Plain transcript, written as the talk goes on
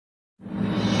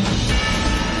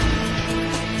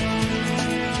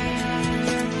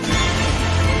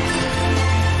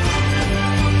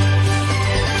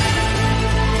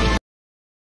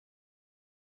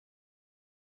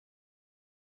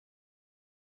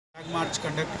Flag march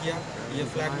conduct किया। ये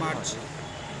flag march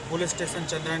police station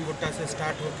Chandrayaan Gutta से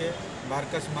स्टार्ट होके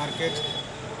बारकस मार्केट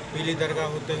पीली दरगाह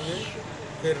होते हुए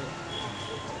फिर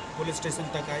पुलिस स्टेशन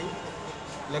तक आई।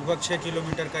 लगभग 6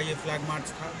 किलोमीटर का ये फ्लैग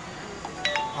मार्च था।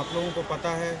 आप लोगों को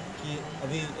पता है कि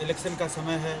अभी इलेक्शन का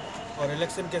समय है और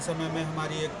इलेक्शन के समय में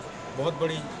हमारी एक बहुत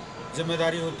बड़ी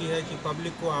जिम्मेदारी होती है कि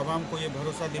पब्लिक को, आवाम को ये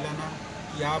भरोसा दिलाना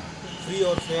कि आप फ्री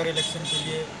और फेयर इलेक्शन के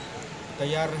लिए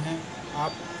तैयार रहें।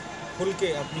 आप खुल के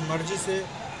अपनी मर्जी से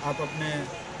आप अपने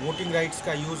वोटिंग राइट्स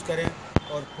का यूज़ करें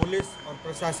और पुलिस और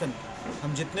प्रशासन,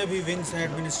 हम जितने भी विंग्स हैं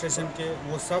एडमिनिस्ट्रेशन के,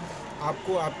 वो सब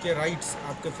आपको आपके राइट्स,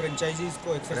 आपके फ्रेंचाइजीज़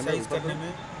को एक्सरसाइज करने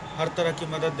में हर तरह की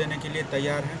मदद देने के लिए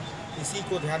तैयार हैं। इसी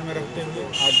को ध्यान में रखते हुए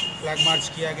आज फ्लैग मार्च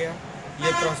किया गया।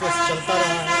 ये प्रोसेस चलता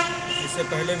रहा है, इससे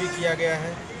पहले भी किया गया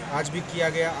है, आज भी किया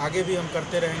गया, आगे भी हम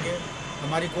करते रहेंगे।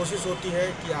 हमारी कोशिश होती है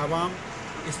कि आवाम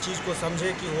इस चीज़ को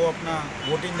समझे कि वो अपना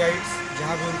वोटिंग राइट्स,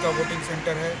 जहाँ भी उनका वोटिंग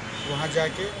सेंटर है, वहाँ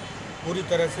जाके पूरी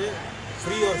तरह से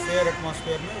फ्री और फेयर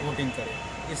एटमॉस्फेयर में वोटिंग करें।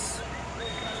 इस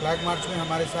फ्लैग मार्च में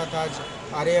हमारे साथ आज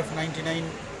RAF 99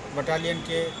 बटालियन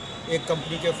के एक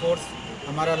कंपनी के फोर्स,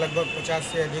 हमारा लगभग 50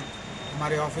 से अधिक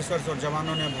हमारे ऑफिसर्स और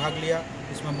जवानों ने भाग लिया।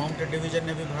 इसमें माउंटेड डिवीज़न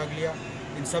ने भी भाग लिया।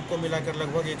 इन सबको मिलाकर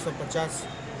लगभग 150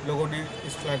 लोगों ने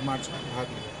इस फ्लैग मार्च में भाग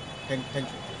लिया। Thank you.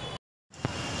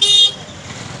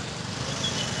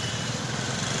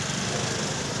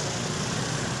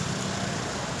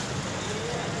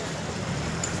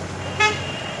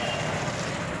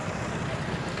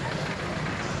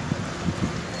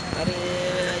 మరి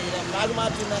ఫ్లాగ్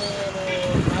మార్చ్ ఉందని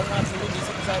ఫ్లాగ్ మార్చ్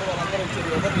DCP సార్ వాళ్ళందరూ వచ్చారు,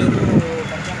 ఎవరు లేరు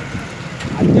పరిచయం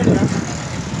అడిగాడుగా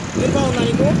మీరు బాగుందా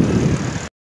నీకు?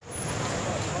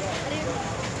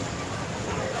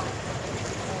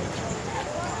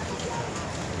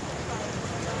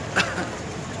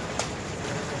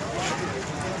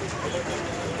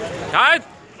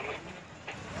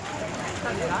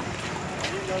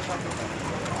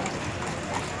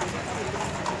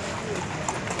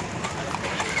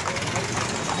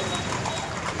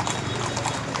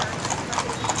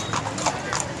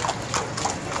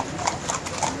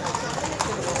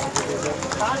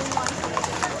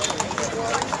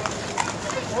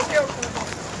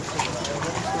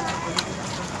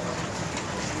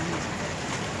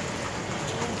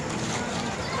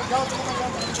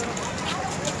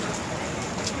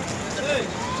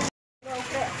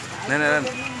 नहीं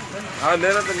हाँ ले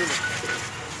रहा था,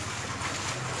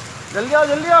 जल्दी आओ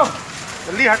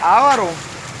जल्दी हट आ रहा हूँ।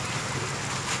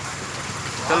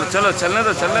 चलो चलने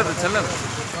दो।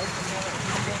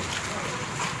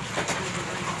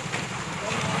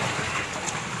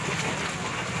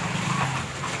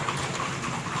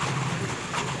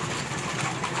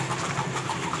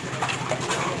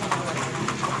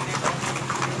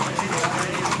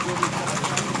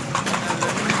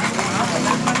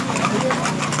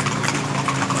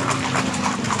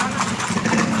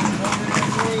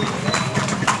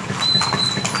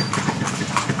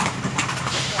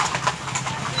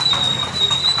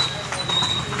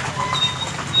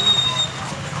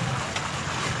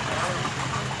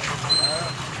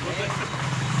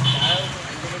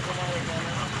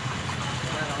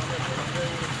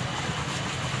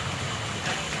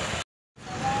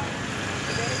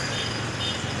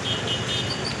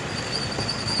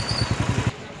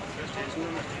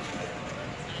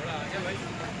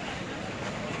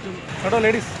 हटो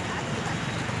लेडीज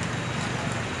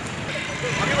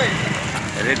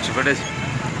रेट फटे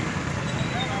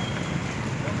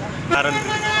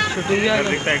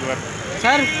दिखता एक बार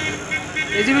सर।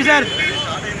 AGP सर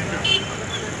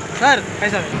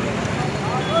कैसा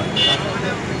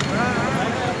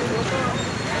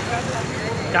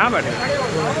कहाँ बैठे?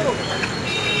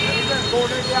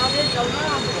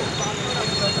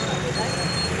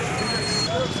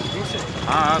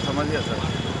 हाँ समझ गया सर।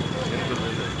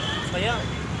 भैया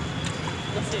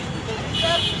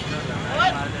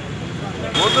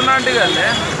वो तो नाटी गल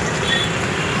है।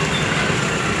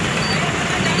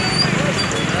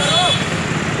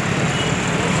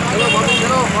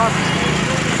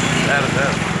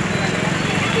 सर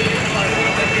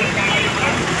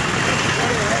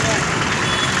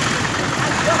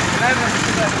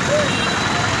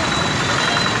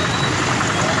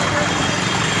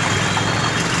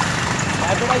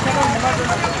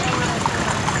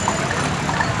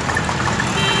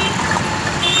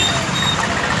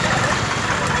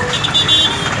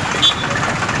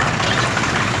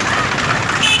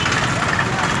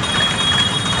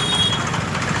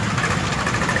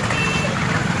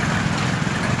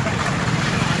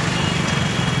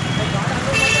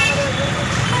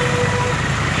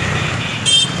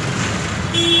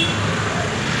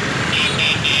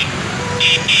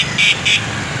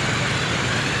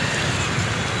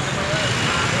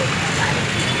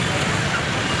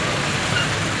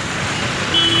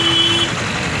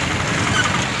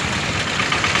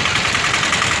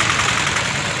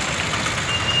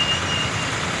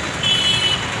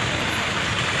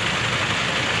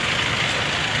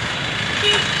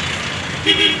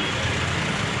हाँ